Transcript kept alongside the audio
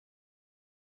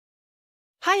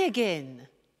Hi again,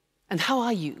 and how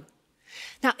are you?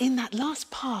 Now, in that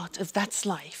last part of That's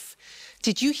Life,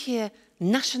 did you hear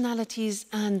nationalities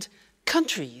and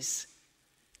countries?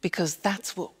 Because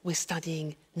that's what we're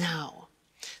studying now.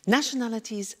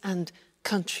 Nationalities and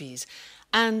countries.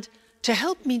 And to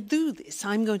help me do this,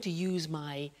 I'm going to use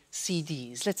my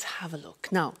CDs. Let's have a look.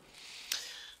 Now,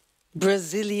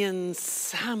 Brazilian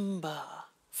samba.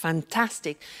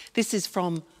 Fantastic. This is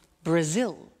from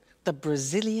Brazil. The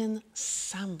Brazilian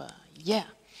samba. Yeah.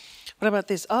 What about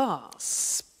this?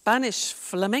 Spanish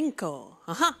flamenco.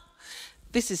 Aha.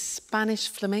 This is Spanish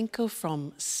flamenco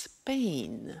from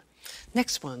Spain.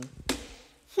 Next one.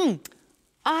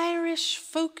 Irish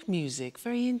folk music.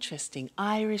 Very interesting.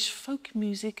 Irish folk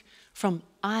music from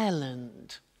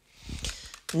Ireland.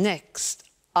 Next,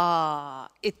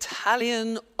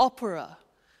 Italian opera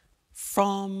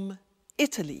from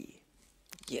Italy.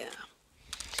 Yeah.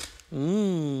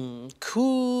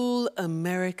 Cool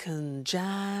American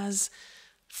jazz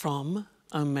from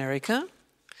America.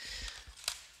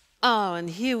 And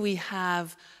here we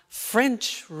have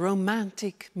French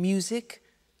romantic music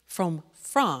from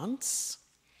France.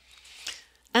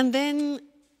 And then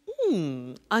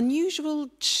unusual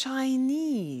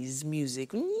Chinese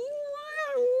music.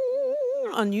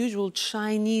 Unusual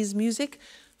Chinese music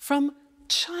from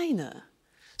China.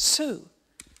 So,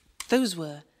 those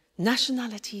were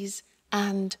nationalities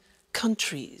and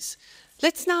countries.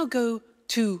 Let's now go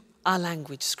to our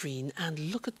language screen and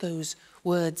look at those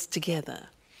words together.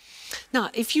 Now,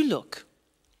 if you look,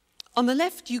 on the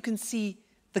left you can see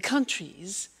the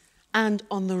countries, and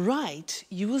on the right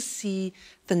you will see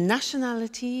the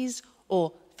nationalities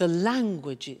or the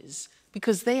languages,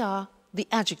 because they are the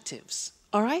adjectives.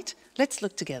 All right? Let's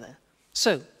look together.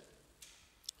 So,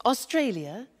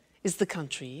 Australia is the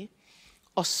country.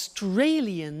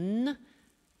 Australian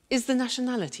is the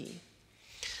nationality.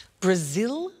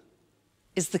 Brazil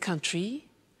is the country.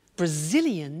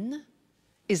 Brazilian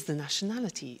is the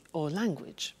nationality or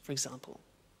language, for example.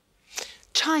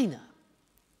 China,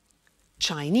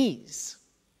 Chinese.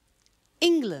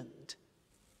 England,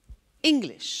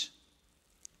 English.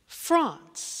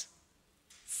 France,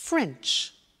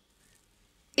 French.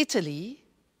 Italy,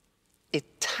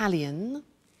 Italian.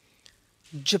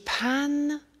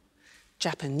 Japan,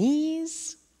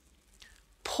 Japanese.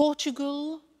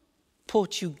 Portugal,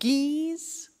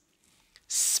 Portuguese.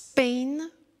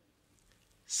 Spain,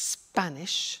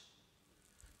 Spanish.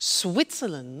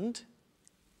 Switzerland,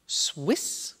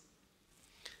 Swiss.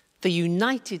 The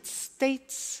United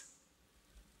States,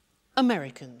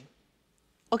 American.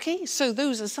 Okay, so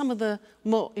those are some of the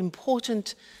more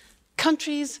important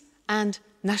countries and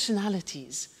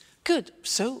nationalities. Good,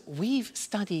 so we've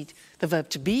studied the verb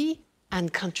to be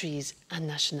and countries and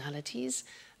nationalities,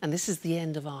 and this is the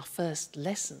end of our first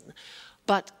lesson.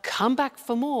 But come back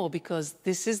for more, because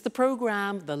this is the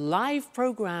program, the live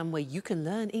program where you can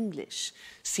learn English.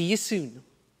 See you soon.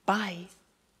 Bye.